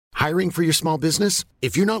Hiring for your small business?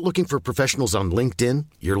 If you're not looking for professionals on LinkedIn,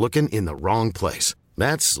 you're looking in the wrong place.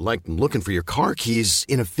 That's like looking for your car keys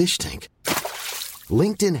in a fish tank.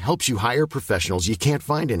 LinkedIn helps you hire professionals you can't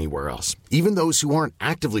find anywhere else, even those who aren't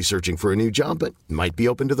actively searching for a new job but might be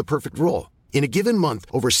open to the perfect role. In a given month,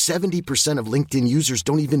 over 70% of LinkedIn users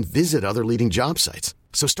don't even visit other leading job sites.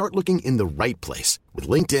 So start looking in the right place. With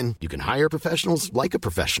LinkedIn, you can hire professionals like a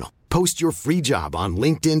professional. Post your free job on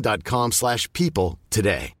linkedin.com/people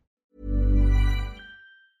today.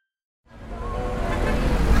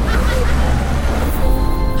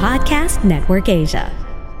 Podcast Network Asia.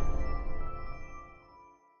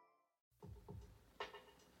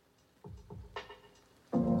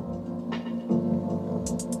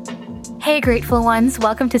 Hey grateful ones,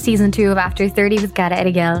 welcome to season 2 of After 30 with Cara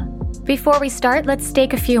Erigel. Before we start, let's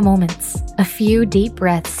take a few moments, a few deep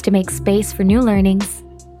breaths to make space for new learnings,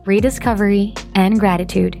 rediscovery, and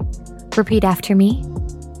gratitude. Repeat after me.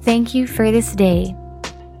 Thank you for this day.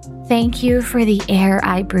 Thank you for the air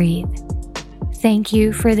I breathe. Thank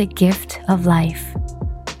you for the gift of life.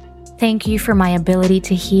 Thank you for my ability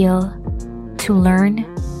to heal, to learn,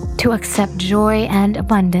 to accept joy and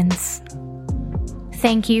abundance.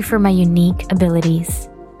 Thank you for my unique abilities,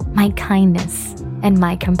 my kindness, and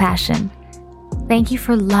my compassion. Thank you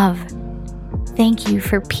for love. Thank you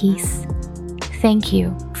for peace. Thank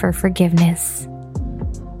you for forgiveness.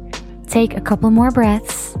 Take a couple more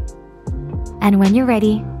breaths, and when you're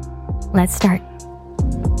ready, let's start.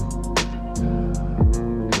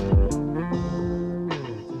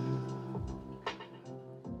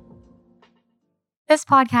 This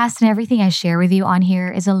podcast and everything I share with you on here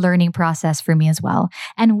is a learning process for me as well,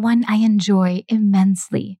 and one I enjoy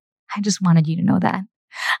immensely. I just wanted you to know that.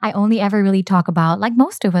 I only ever really talk about, like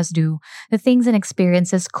most of us do, the things and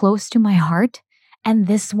experiences close to my heart, and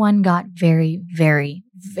this one got very, very,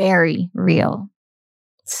 very real.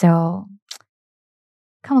 So,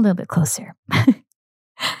 come a little bit closer.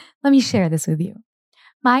 Let me share this with you.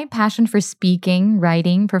 My passion for speaking,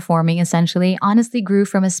 writing, performing essentially honestly grew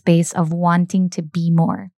from a space of wanting to be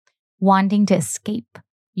more, wanting to escape,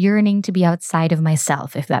 yearning to be outside of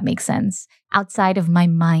myself, if that makes sense, outside of my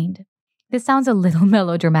mind. This sounds a little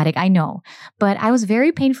melodramatic, I know, but I was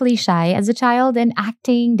very painfully shy as a child, and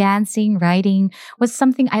acting, dancing, writing was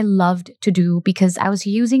something I loved to do because I was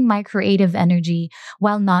using my creative energy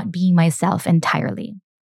while not being myself entirely.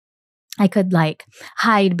 I could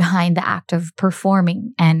hide behind the act of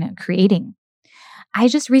performing and creating. I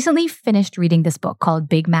just recently finished reading this book called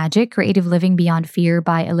Big Magic, Creative Living Beyond Fear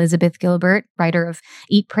by Elizabeth Gilbert, writer of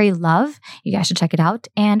Eat, Pray, Love. You guys should check it out.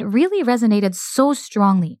 And really resonated so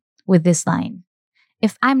strongly with this line.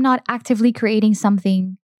 If I'm not actively creating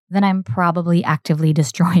something, then I'm probably actively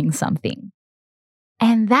destroying something.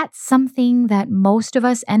 And that's something that most of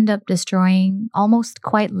us end up destroying almost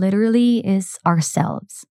quite literally is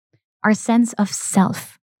ourselves. Our sense of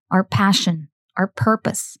self, our passion, our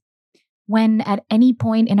purpose. When at any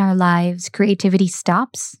point in our lives, creativity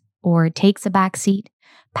stops or takes a backseat,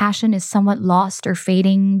 passion is somewhat lost or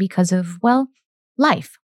fading because of,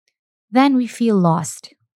 life. Then we feel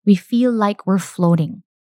lost. We feel like we're floating.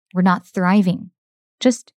 We're not thriving,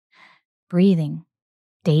 just breathing,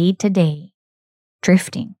 day to day,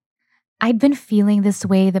 drifting. I'd been feeling this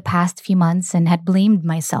way the past few months and had blamed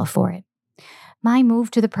myself for it. My move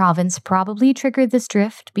to the province probably triggered this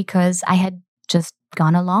drift because I had just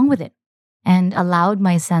gone along with it and allowed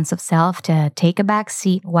my sense of self to take a back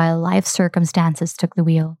seat while life circumstances took the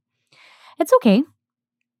wheel. It's okay.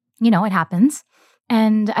 It happens.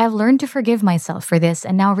 And I've learned to forgive myself for this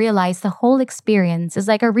and now realize the whole experience is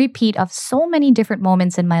like a repeat of so many different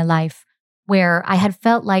moments in my life where I had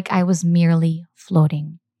felt like I was merely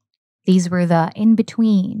floating. These were the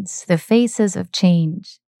in-betweens, the phases of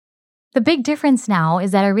change. The big difference now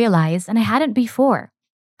is that I realize, and I hadn't before,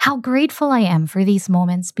 how grateful I am for these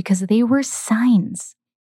moments because they were signs.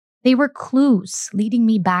 They were clues leading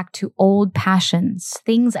me back to old passions,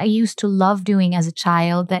 things I used to love doing as a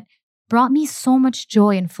child that brought me so much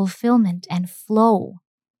joy and fulfillment and flow.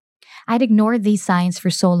 I'd ignored these signs for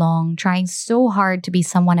so long, trying so hard to be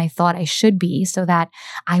someone I thought I should be so that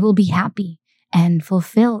I will be happy and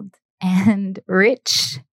fulfilled and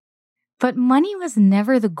rich. But money was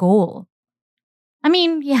never the goal. I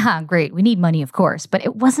mean, yeah, great, we need money, of course, but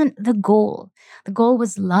it wasn't the goal. The goal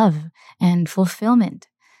was love and fulfillment.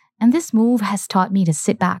 And this move has taught me to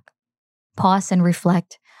sit back, pause and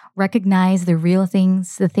reflect, recognize the real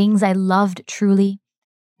things, the things I loved truly,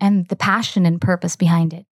 and the passion and purpose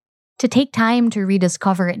behind it. To take time to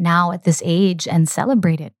rediscover it now at this age and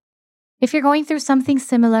celebrate it. If you're going through something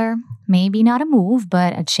similar, maybe not a move,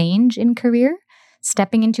 but a change in career,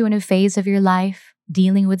 stepping into a new phase of your life,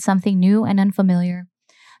 dealing with something new and unfamiliar,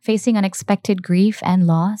 facing unexpected grief and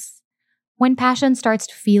loss. When passion starts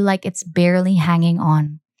to feel like it's barely hanging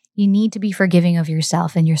on, you need to be forgiving of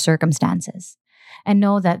yourself and your circumstances and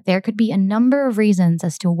know that there could be a number of reasons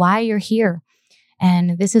as to why you're here.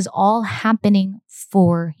 And this is all happening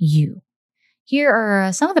for you. Here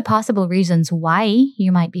are some of the possible reasons why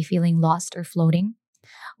you might be feeling lost or floating.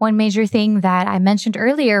 One major thing that I mentioned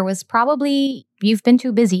earlier was probably you've been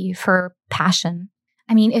too busy for passion.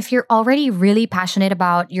 I mean, if you're already really passionate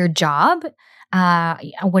about your job,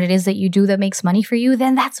 what it is that you do that makes money for you,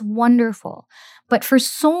 then that's wonderful. But for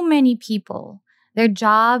so many people, their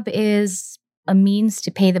job is a means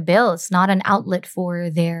to pay the bills, not an outlet for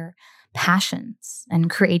their passions and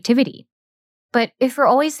creativity. But if we're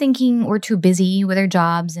always thinking we're too busy with our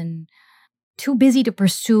jobs and too busy to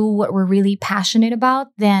pursue what we're really passionate about,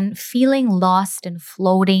 then feeling lost and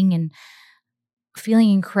floating and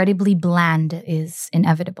feeling incredibly bland is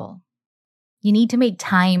inevitable. You need to make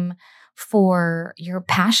time for your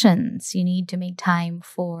passions. You need to make time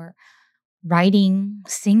for writing,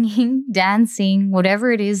 singing, dancing,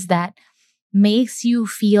 whatever it is that makes you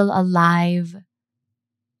feel alive,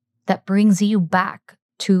 that brings you back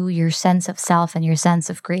to your sense of self and your sense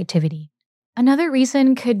of creativity. Another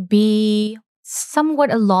reason could be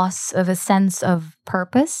somewhat a loss of a sense of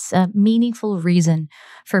purpose, a meaningful reason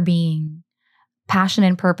for being. Passion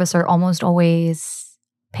and purpose are almost always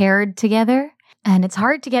paired together, and it's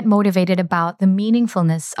hard to get motivated about the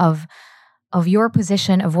meaningfulness of your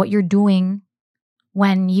position, of what you're doing,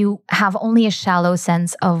 when you have only a shallow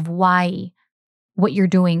sense of why what you're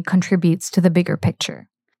doing contributes to the bigger picture.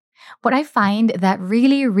 What I find that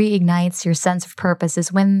really reignites your sense of purpose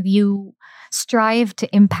is when you strive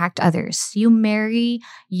to impact others. You marry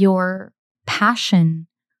your passion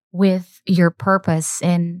with your purpose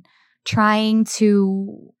in trying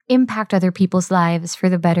to impact other people's lives for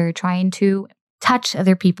the better, trying to touch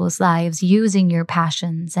other people's lives using your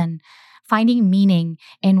passions and finding meaning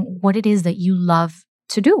in what it is that you love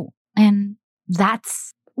to do. And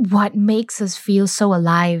that's what makes us feel so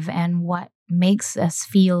alive and what makes us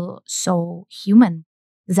feel so human,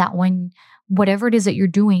 is that when whatever it is that you're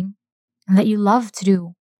doing and that you love to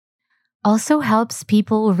do also helps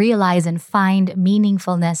people realize and find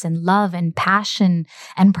meaningfulness and love and passion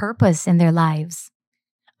and purpose in their lives.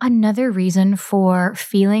 Another reason for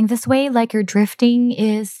feeling this way, like you're drifting,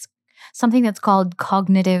 is something that's called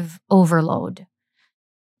cognitive overload.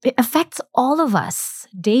 It affects all of us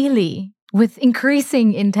daily with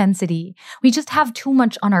increasing intensity. We just have too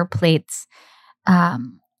much on our plates.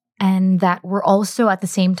 And that we're also at the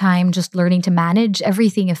same time just learning to manage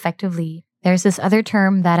everything effectively. There's this other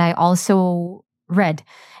term that I also read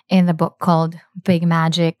in the book called Big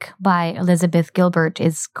Magic by Elizabeth Gilbert,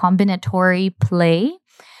 is combinatory play.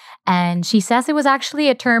 And she says it was actually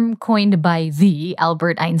a term coined by the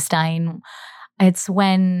Albert Einstein. It's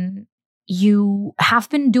when you have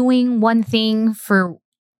been doing one thing for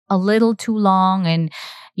a little too long and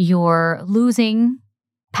you're losing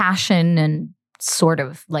passion and sort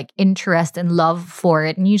of like interest and love for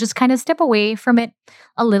it. And you just kind of step away from it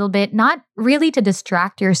a little bit, not really to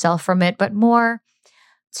distract yourself from it, but more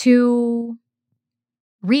to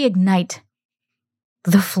reignite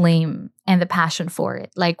the flame and the passion for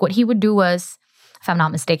it. Like what he would do was, if I'm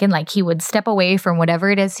not mistaken, like he would step away from whatever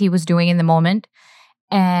it is he was doing in the moment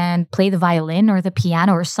and play the violin or the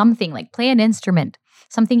piano or something, like play an instrument,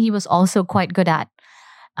 something he was also quite good at,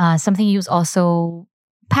 something he was also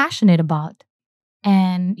passionate about.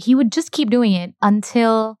 And he would just keep doing it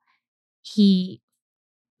until he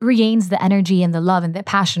regains the energy and the love and the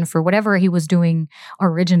passion for whatever he was doing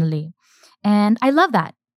originally. And I love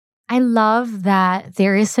that. I love that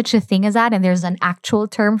there is such a thing as that, and there's an actual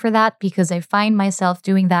term for that, because I find myself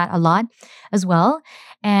doing that a lot as well.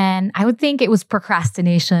 And I would think it was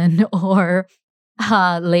procrastination or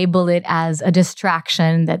label it as a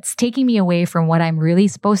distraction that's taking me away from what I'm really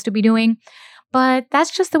supposed to be doing. But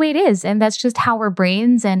that's just the way it is. And that's just how our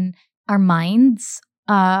brains and our minds,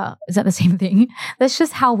 is that the same thing? That's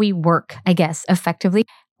just how we work, I guess, effectively.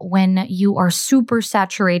 When you are super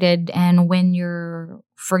saturated and when you're,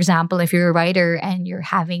 for example, if you're a writer and you're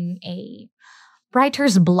having a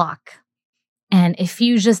writer's block, and if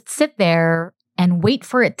you just sit there and wait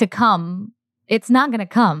for it to come, it's not going to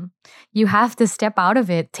come. You have to step out of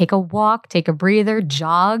it, take a walk, take a breather,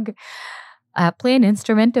 jog, play an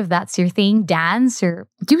instrument if that's your thing, dance, or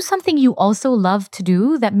do something you also love to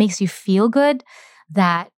do that makes you feel good,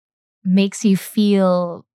 that makes you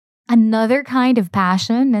feel another kind of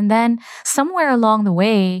passion. And then somewhere along the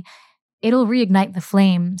way, it'll reignite the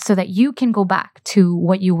flame so that you can go back to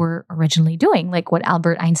what you were originally doing, like what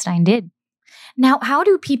Albert Einstein did. Now, how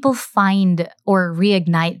do people find or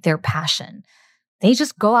reignite their passion? They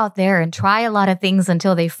just go out there and try a lot of things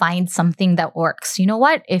until they find something that works. You know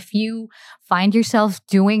what? If you find yourself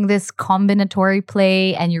doing this combinatory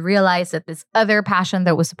play and you realize that this other passion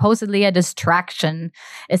that was supposedly a distraction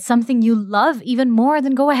is something you love even more,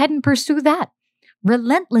 then go ahead and pursue that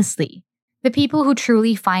relentlessly. The people who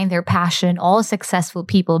truly find their passion, all successful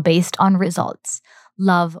people based on results,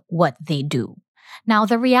 love what they do. Now,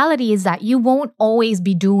 the reality is that you won't always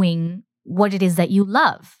be doing what it is that you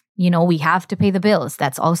love. We have to pay the bills.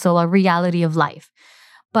 That's also a reality of life.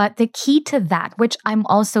 But the key to that, which I'm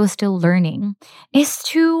also still learning, is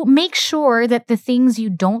to make sure that the things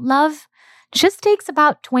you don't love just takes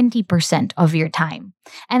about 20% of your time.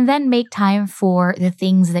 And then make time for the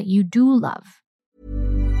things that you do love.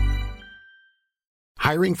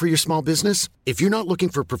 Hiring for your small business? If you're not looking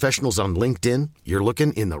for professionals on LinkedIn, you're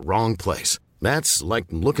looking in the wrong place. That's like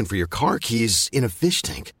looking for your car keys in a fish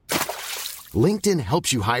tank. LinkedIn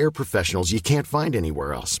helps you hire professionals you can't find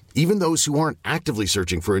anywhere else, even those who aren't actively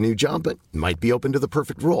searching for a new job but might be open to the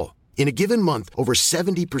perfect role. In a given month, over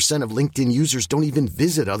 70% of LinkedIn users don't even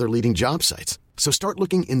visit other leading job sites. So start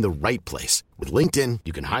looking in the right place. With LinkedIn,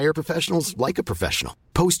 you can hire professionals like a professional.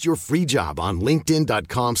 Post your free job on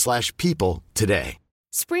linkedin.com/people today.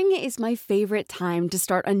 Spring is my favorite time to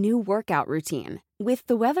start a new workout routine. With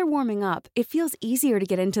the weather warming up, it feels easier to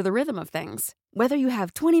get into the rhythm of things. Whether you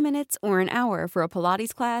have 20 minutes or an hour for a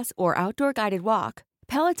Pilates class or outdoor guided walk,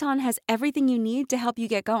 Peloton has everything you need to help you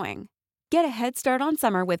get going. Get a head start on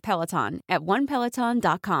summer with Peloton at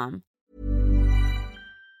onepeloton.com.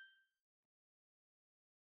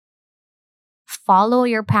 Follow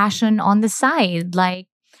your passion on the side. Like,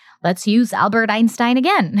 let's use Albert Einstein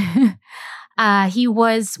again.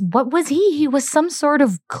 What was he? He was some sort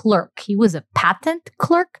of clerk. He was a patent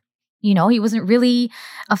clerk. He wasn't really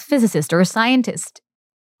a physicist or a scientist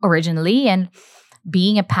originally. And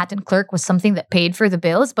being a patent clerk was something that paid for the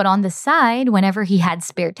bills. But on the side, whenever he had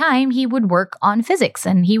spare time, he would work on physics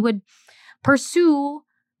and he would pursue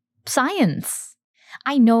science.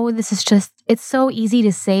 I know it's so easy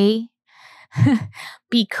to say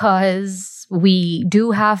because we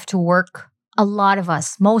do have to work. A lot of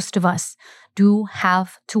us, most of us, do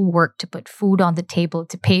have to work to put food on the table,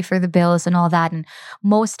 to pay for the bills and all that. And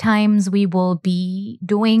most times we will be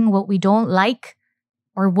doing what we don't like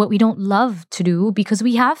or what we don't love to do because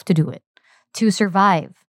we have to do it to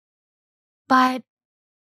survive. But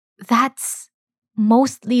that's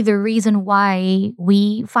mostly the reason why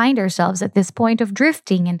we find ourselves at this point of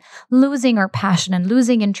drifting and losing our passion and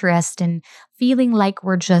losing interest and feeling like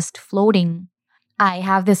we're just floating. I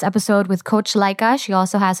have this episode with Coach Laika. She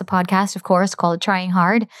also has a podcast, of course, called Trying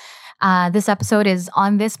Hard. This episode is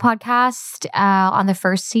on this podcast on the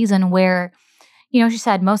first season where, she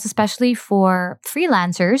said, most especially for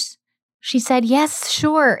freelancers, she said, yes,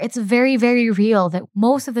 sure, it's very, very real that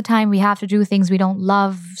most of the time we have to do things we don't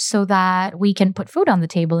love so that we can put food on the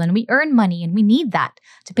table and we earn money and we need that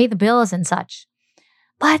to pay the bills and such.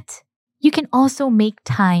 But you can also make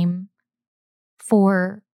time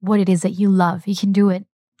for what it is that you love. You can do it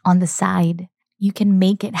on the side. You can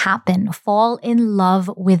make it happen. Fall in love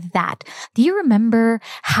with that. Do you remember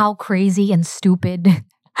how crazy and stupid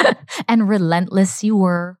and relentless you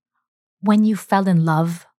were when you fell in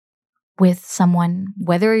love with someone,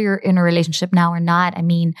 whether you're in a relationship now or not? I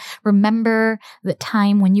mean, remember the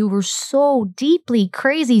time when you were so deeply,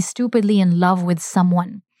 crazy, stupidly in love with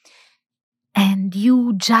someone and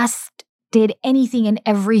you just did anything and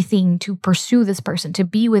everything to pursue this person, to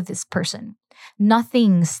be with this person.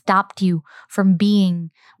 Nothing stopped you from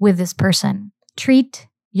being with this person. Treat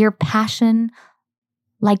your passion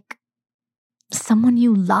like someone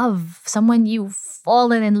you love, someone you've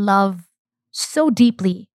fallen in love so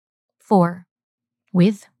deeply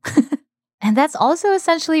with. And that's also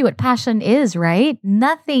essentially what passion is, right?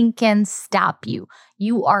 Nothing can stop you.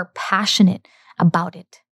 You are passionate about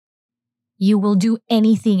it. You will do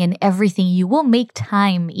anything and everything. You will make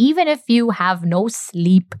time, even if you have no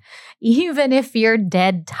sleep, even if you're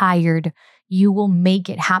dead tired. You will make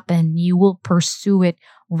it happen. You will pursue it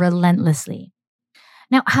relentlessly.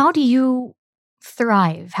 Now, how do you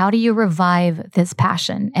thrive? How do you revive this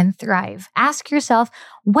passion and thrive? Ask yourself,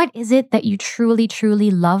 what is it that you truly, truly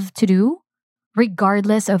love to do,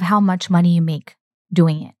 regardless of how much money you make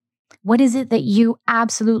doing it? What is it that you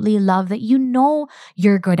absolutely love, that you know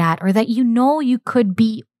you're good at, or that you know you could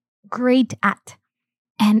be great at?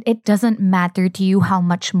 And it doesn't matter to you how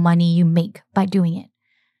much money you make by doing it.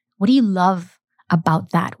 What do you love about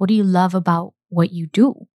that? What do you love about what you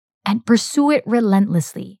do? And pursue it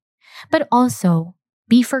relentlessly. But also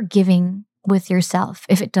be forgiving with yourself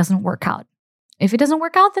if it doesn't work out. If it doesn't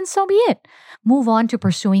work out, then so be it. Move on to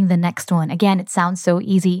pursuing the next one. Again, it sounds so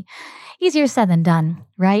easy. Easier said than done,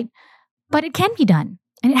 right? But it can be done.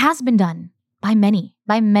 And it has been done by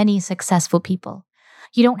many successful people.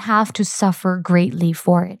 You don't have to suffer greatly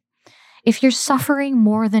for it. If you're suffering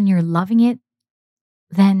more than you're loving it,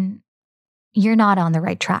 then you're not on the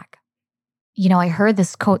right track. I heard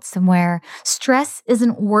this quote somewhere: stress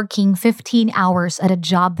isn't working 15 hours at a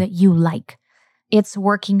job that you like. It's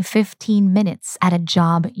working 15 minutes at a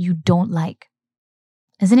job you don't like.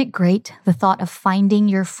 Isn't it great, the thought of finding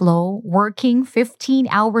your flow, working 15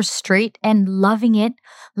 hours straight and loving it,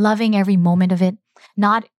 loving every moment of it,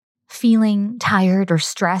 not feeling tired or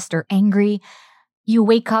stressed or angry. You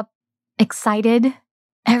wake up excited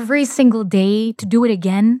every single day to do it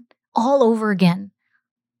again, all over again,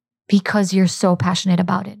 because you're so passionate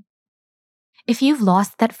about it. If you've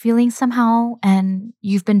lost that feeling somehow and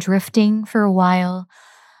you've been drifting for a while,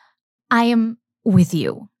 I am with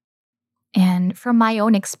you. And from my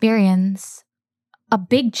own experience, a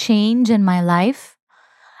big change in my life,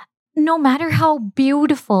 no matter how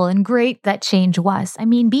beautiful and great that change was. I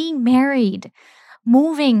mean, being married,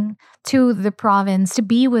 moving to the province to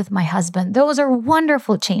be with my husband, those are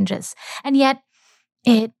wonderful changes. And yet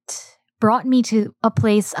it brought me to a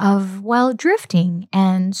place of, drifting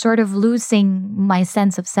and sort of losing my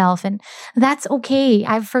sense of self. And that's okay.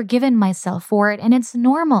 I've forgiven myself for it, and it's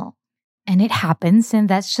normal. And it happens, and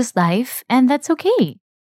that's just life, and that's okay.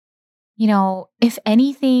 If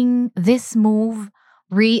anything, this move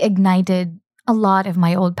reignited a lot of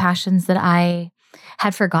my old passions that I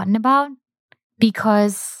had forgotten about,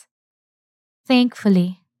 because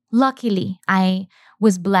thankfully, luckily, I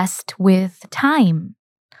was blessed with time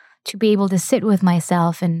to be able to sit with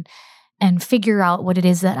myself and figure out what it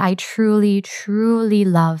is that I truly, truly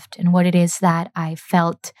loved, and what it is that I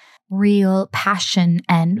felt real passion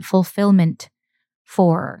and fulfillment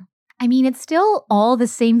for. I mean, it's still all the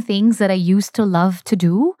same things that I used to love to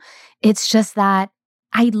do. It's just that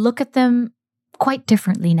I look at them quite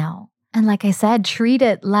differently now. And like I said, treat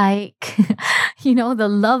it like, the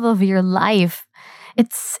love of your life.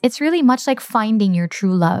 It's really much like finding your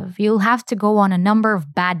true love. You'll have to go on a number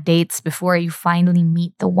of bad dates before you finally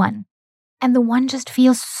meet the one. And the one just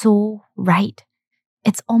feels so right.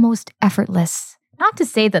 It's almost effortless. Not to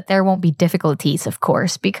say that there won't be difficulties, of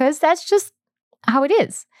course, because that's just how it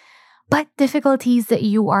is. But difficulties that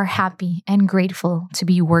you are happy and grateful to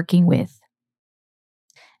be working with.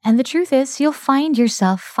 And the truth is, you'll find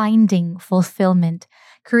yourself finding fulfillment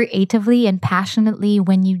creatively and passionately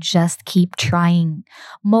when you just keep trying.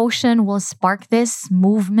 Motion will spark this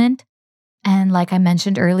movement. And like I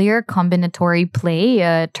mentioned earlier, combinatory play,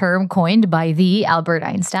 a term coined by the Albert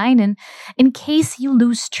Einstein. And in case you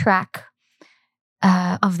lose track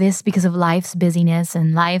of this because of life's busyness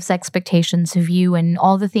and life's expectations of you and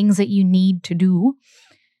all the things that you need to do,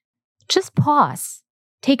 just pause,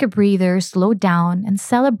 take a breather, slow down, and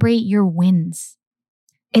celebrate your wins.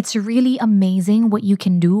 It's really amazing what you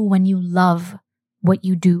can do when you love what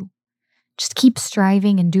you do. Just keep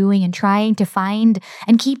striving and doing and trying to find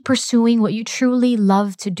and keep pursuing what you truly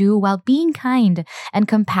love to do while being kind and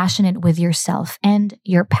compassionate with yourself and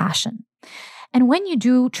your passion. And when you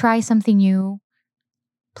do try something new,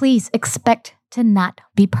 please expect to not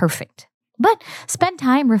be perfect, but spend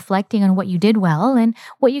time reflecting on what you did well and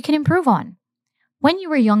what you can improve on. When you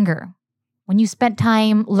were younger, when you spent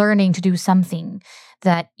time learning to do something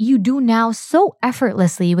that you do now so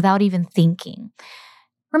effortlessly without even thinking,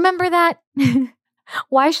 remember that?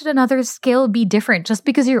 Why should another skill be different just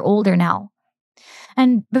because you're older now?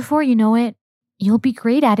 And before you know it, you'll be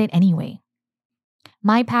great at it anyway.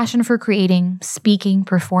 My passion for creating, speaking,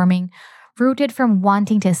 performing, rooted from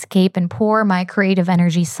wanting to escape and pour my creative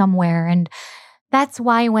energy somewhere. And that's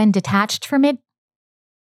why when detached from it,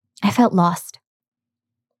 I felt lost.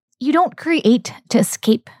 You don't create to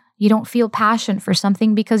escape. You don't feel passion for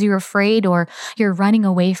something because you're afraid or you're running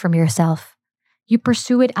away from yourself. You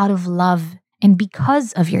pursue it out of love and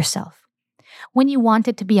because of yourself. When you want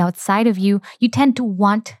it to be outside of you, you tend to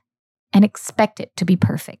want and expect it to be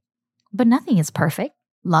perfect. But nothing is perfect.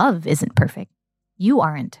 Love isn't perfect. You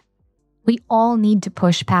aren't. We all need to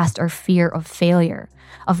push past our fear of failure,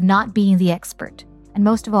 of not being the expert, and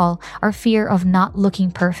most of all, our fear of not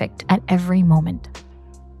looking perfect at every moment.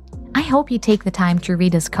 I hope you take the time to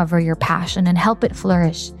rediscover your passion and help it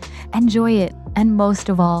flourish. Enjoy it, and most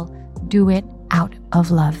of all, do it out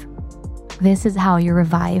of love. This is how you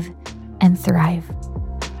revive and thrive.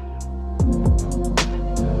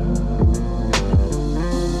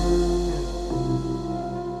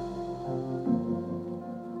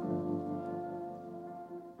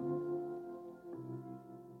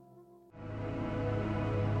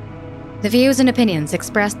 The views and opinions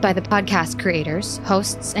expressed by the podcast creators,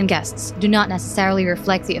 hosts, and guests do not necessarily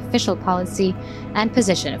reflect the official policy and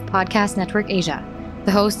position of Podcast Network Asia,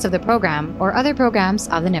 the hosts of the program, or other programs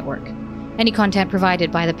of the network. Any content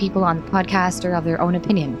provided by the people on the podcast are of their own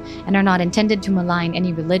opinion and are not intended to malign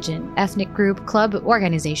any religion, ethnic group, club,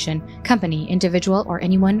 organization, company, individual, or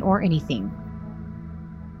anyone or anything.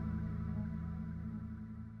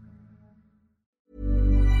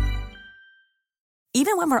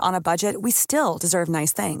 Even when we're on a budget, we still deserve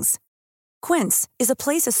nice things. Quince is a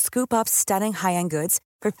place to scoop up stunning high-end goods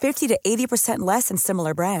for 50 to 80% less than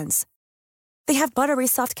similar brands. They have buttery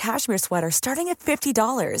soft cashmere sweaters starting at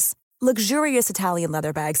 $50, luxurious Italian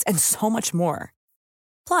leather bags, and so much more.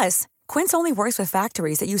 Plus, Quince only works with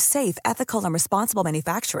factories that use safe, ethical, and responsible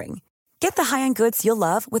manufacturing. Get the high-end goods you'll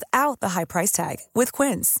love without the high price tag with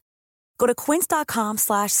Quince. Go to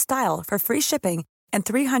quince.com/style for free shipping and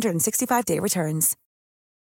 365-day returns.